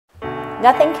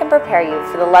Nothing can prepare you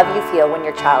for the love you feel when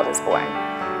your child is born.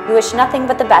 You wish nothing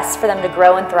but the best for them to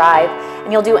grow and thrive,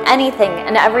 and you'll do anything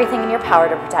and everything in your power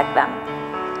to protect them.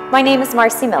 My name is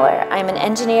Marcy Miller. I'm an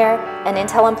engineer, an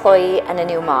Intel employee, and a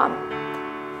new mom.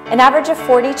 An average of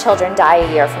 40 children die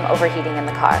a year from overheating in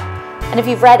the car. And if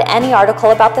you've read any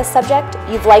article about this subject,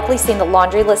 you've likely seen the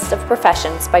laundry list of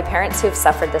professions by parents who have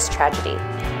suffered this tragedy.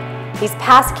 These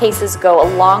past cases go a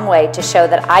long way to show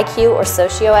that IQ or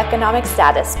socioeconomic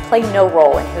status play no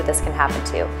role in who this can happen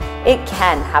to. It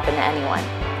can happen to anyone.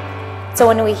 So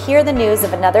when we hear the news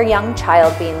of another young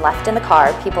child being left in the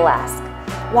car, people ask,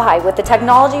 why, with the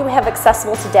technology we have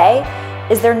accessible today,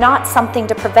 is there not something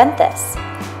to prevent this?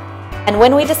 And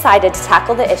when we decided to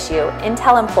tackle the issue,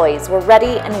 Intel employees were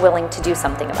ready and willing to do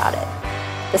something about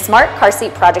it. The Smart Car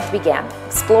Seat project began,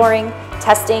 exploring,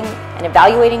 testing, and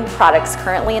evaluating products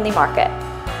currently in the market,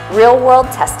 real-world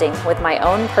testing with my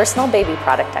own personal baby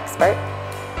product expert,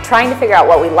 trying to figure out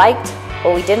what we liked,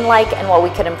 what we didn't like, and what we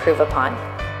could improve upon.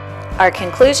 Our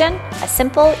conclusion, a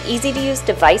simple, easy-to-use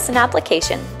device and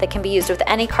application that can be used with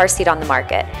any car seat on the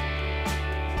market.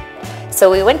 So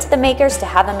we went to the makers to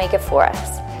have them make it for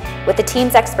us. With the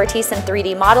team's expertise in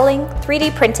 3D modeling,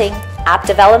 3D printing, app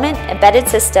development, embedded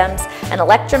systems, and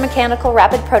electromechanical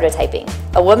rapid prototyping,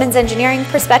 a women's engineering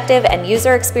perspective, and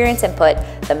user experience input,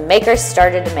 the makers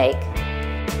started to make.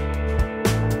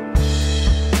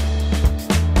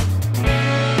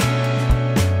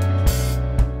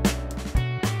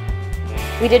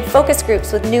 We did focus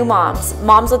groups with new moms,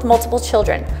 moms with multiple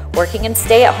children, working and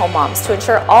stay-at-home moms to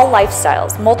ensure all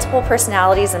lifestyles, multiple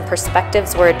personalities, and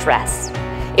perspectives were addressed.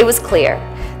 It was clear.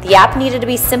 The app needed to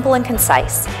be simple and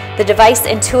concise, the device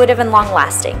intuitive and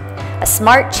long-lasting, a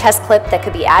smart chest clip that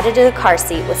could be added to the car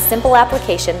seat with simple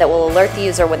application that will alert the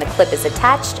user when the clip is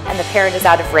attached and the parent is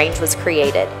out of range was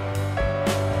created.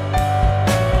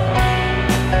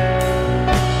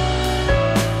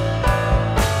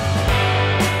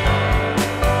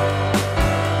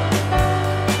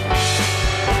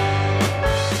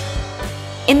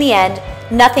 In the end,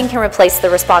 nothing can replace the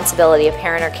responsibility a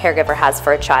parent or caregiver has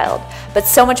for a child, but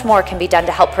so much more can be done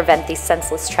to help prevent these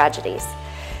senseless tragedies.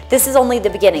 This is only the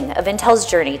beginning of Intel's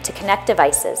journey to connect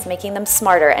devices, making them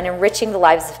smarter and enriching the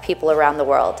lives of people around the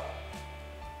world.